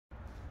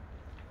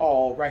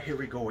All right, here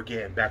we go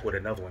again, back with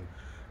another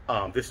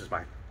one. This is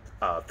my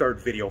third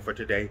video for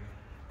today.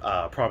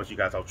 Promise you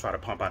guys I'll try to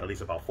pump out at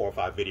least about 4 or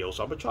 5 videos.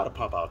 So I'm gonna try to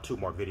pump out 2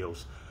 more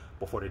videos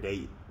before the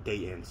day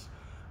ends.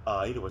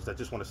 Anyways, I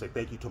just want to say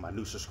thank you to my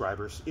new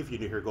subscribers. If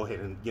you're new here, go ahead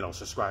and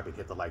subscribe and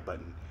hit the like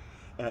button.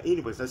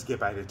 Anyways, let's get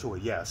back into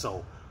it. Yeah,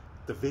 so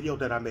the video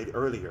that I made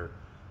earlier,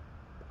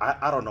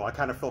 I don't know. I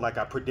kind of felt like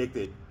I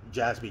predicted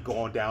Jasmy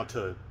going down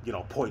to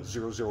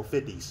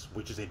 .0050s,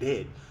 which is it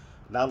did.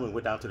 Not only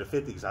went down to the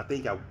 50s, I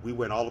think we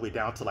went all the way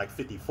down to like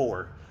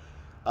 54.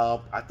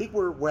 I think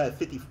we're at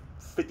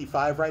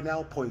 55 right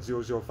now,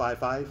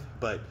 .0055.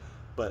 But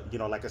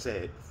like I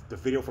said, the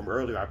video from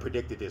earlier, I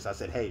predicted this. I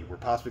said, hey, we're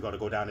possibly going to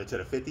go down into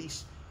the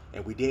 50s,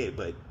 and we did.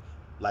 But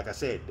like I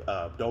said,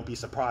 don't be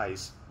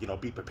surprised.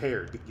 Be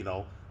prepared.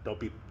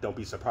 Don't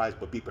be surprised,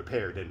 but be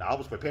prepared. And I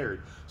was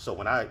prepared. So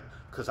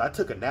because I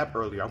took a nap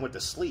earlier, I went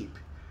to sleep.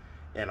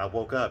 And I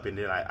woke up, and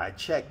then I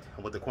checked.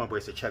 I went to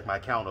Coinbase to check my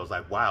account. I was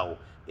like, wow,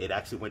 it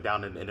actually went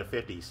down in the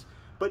 50s.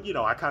 But,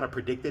 I kind of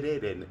predicted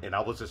it, and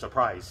I wasn't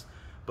surprised.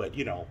 But,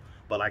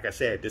 but like I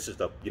said, this is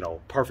the,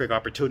 perfect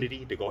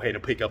opportunity to go ahead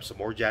and pick up some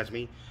more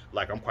Jasmy,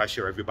 like I'm quite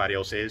sure everybody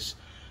else is.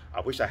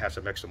 I wish I had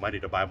some extra money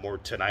to buy more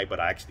tonight, but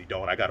I actually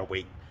don't. I got to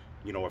wait,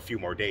 a few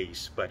more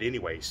days. But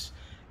anyways,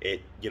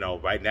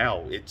 right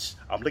now,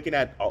 I'm looking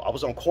at, I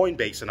was on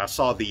Coinbase, and I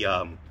saw the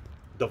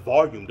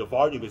volume. The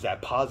volume is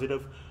at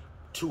positive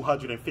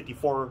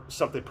 254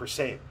 something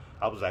percent.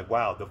 I was like,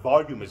 wow, the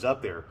volume is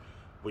up there,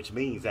 which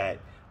means that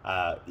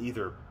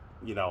either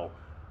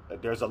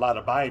there's a lot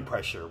of buying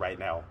pressure right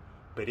now.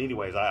 But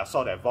anyways, I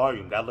saw that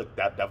volume.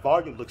 That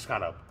volume looks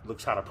kind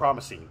of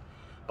promising.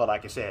 But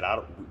like I said,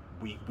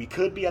 we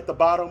could be at the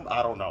bottom.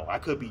 I don't know. I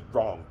could be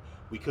wrong.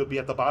 We could be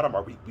at the bottom,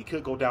 or we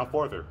could go down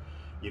further.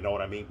 You know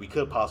what I mean? We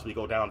could possibly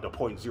go down to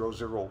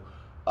 .00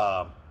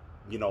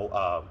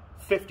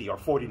 50 or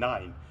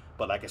 49.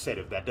 But like I said,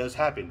 if that does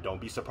happen,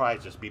 don't be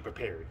surprised. Just be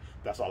prepared.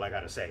 That's all I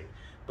gotta say.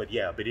 But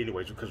yeah,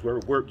 anyways, because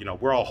we're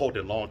all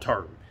holding long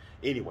term.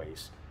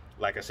 Anyways,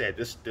 like I said,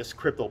 this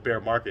crypto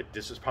bear market,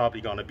 this is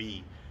probably gonna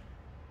be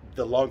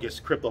the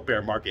longest crypto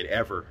bear market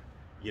ever.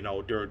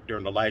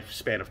 During the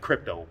lifespan of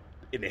crypto,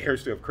 in the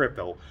history of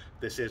crypto,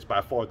 this is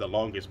by far the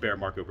longest bear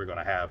market we're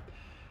gonna have.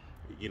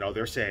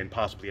 They're saying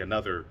possibly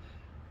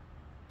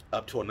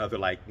up to another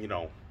like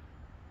a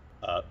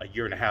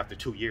year and a half to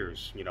 2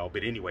 years.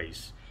 But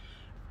anyways.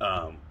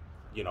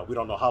 We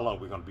don't know how long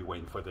we're going to be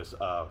waiting for this,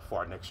 for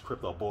our next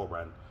crypto bull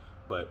run,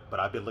 but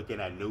I've been looking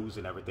at news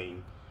and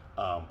everything,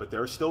 but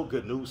there's still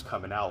good news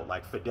coming out,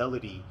 like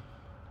Fidelity.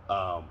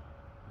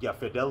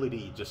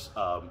 Fidelity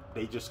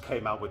they just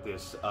came out with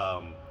this,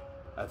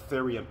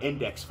 Ethereum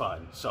index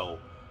fund. So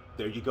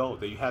there you go.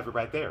 There you have it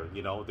right there.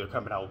 They're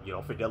coming out,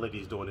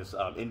 Fidelity's doing this,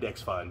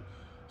 index fund.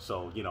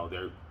 So,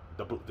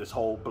 this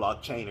whole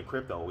blockchain and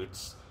crypto,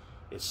 it's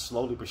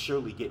slowly but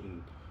surely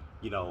getting,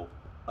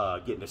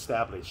 getting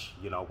established,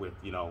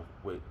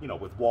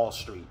 with Wall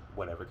Street,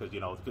 whatever, because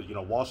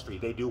Wall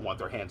Street, they do want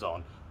their hands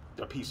on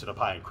their piece of the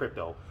pie in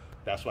crypto.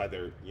 That's why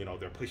they're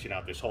pushing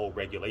out this whole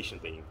regulation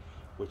thing,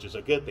 which is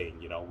a good thing.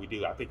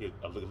 I think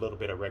a little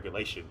bit of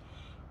regulation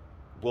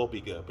will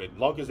be good, but as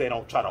long as they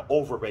don't try to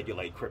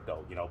over-regulate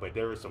crypto, but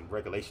there is some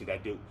regulation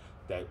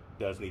that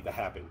does need to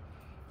happen,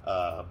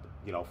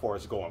 for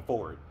us going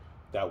forward.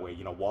 That way,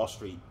 Wall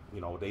Street,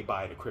 they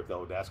buy the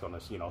crypto, that's going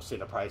to,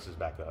 send the prices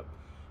back up.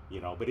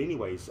 But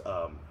anyways,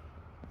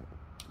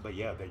 but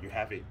yeah, there you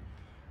have it.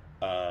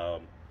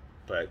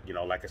 But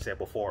like I said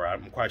before,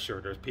 I'm quite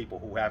sure there's people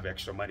who have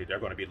extra money. They're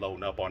going to be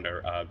loading up on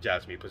their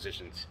Jasmy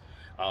positions.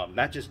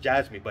 Not just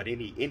Jasmy, but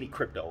any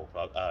crypto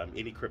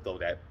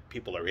that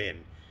people are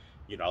in.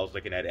 I was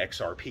looking at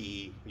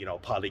XRP,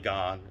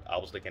 Polygon. I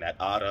was looking at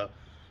ADA.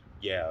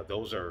 Yeah,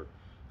 those are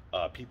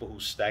people who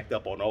stacked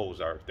up on those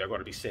they're going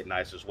to be sitting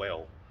nice as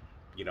well.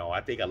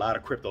 I think a lot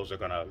of cryptos are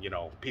gonna,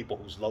 people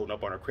who's loading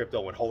up on a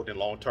crypto and holding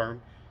long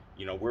term,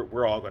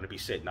 we're all gonna be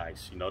sitting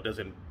nice. It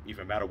doesn't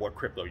even matter what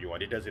crypto you're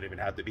on. It doesn't even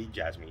have to be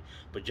Jasmy.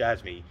 But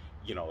Jasmy,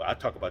 I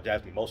talk about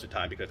Jasmy most of the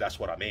time because that's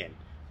what I'm in.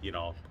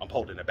 I'm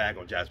holding the bag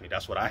on Jasmy.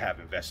 That's what I have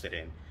invested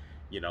in.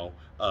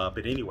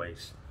 But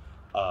anyways,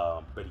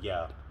 but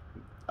yeah,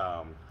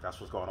 that's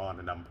what's going on.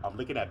 And I'm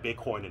looking at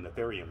Bitcoin and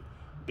Ethereum.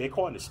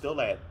 Bitcoin is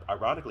still at,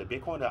 ironically,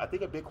 I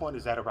think a Bitcoin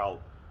is at about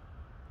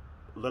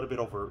a little bit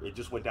over, it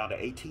just went down to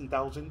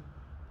 18,000.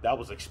 That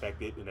was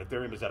expected. And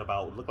Ethereum is at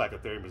about, look like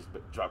Ethereum is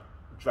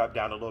dropped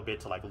down a little bit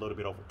to like a little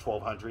bit over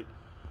 1,200.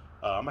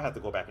 I'm gonna have to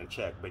go back and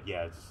check, but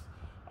yeah,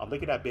 I'm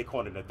looking at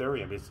Bitcoin and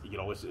Ethereum.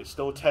 It's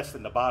still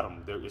testing the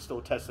bottom. It's still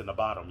testing the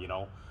bottom.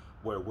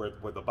 Where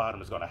the bottom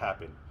is gonna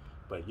happen.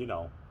 But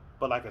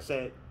but like I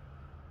said,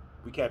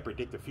 we can't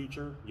predict the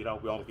future. We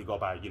only can go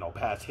by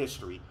past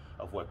history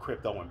of what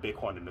crypto and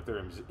Bitcoin and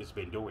Ethereum has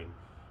been doing.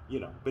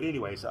 But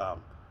anyways,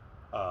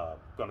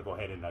 gonna go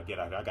ahead and I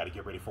got to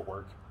get ready for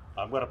work.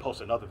 I'm gonna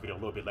post another video a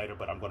little bit later,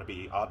 but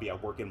I'll be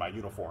at work in my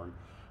uniform.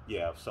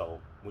 Yeah, so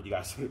when you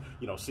guys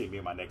see me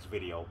in my next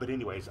video. But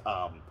anyways,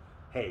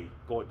 hey,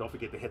 don't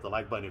forget to hit the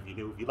like button if you're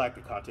new. If you like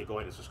the content, go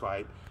ahead and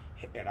subscribe,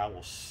 and I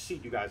will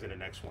see you guys in the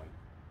next one.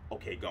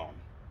 Okay, gone.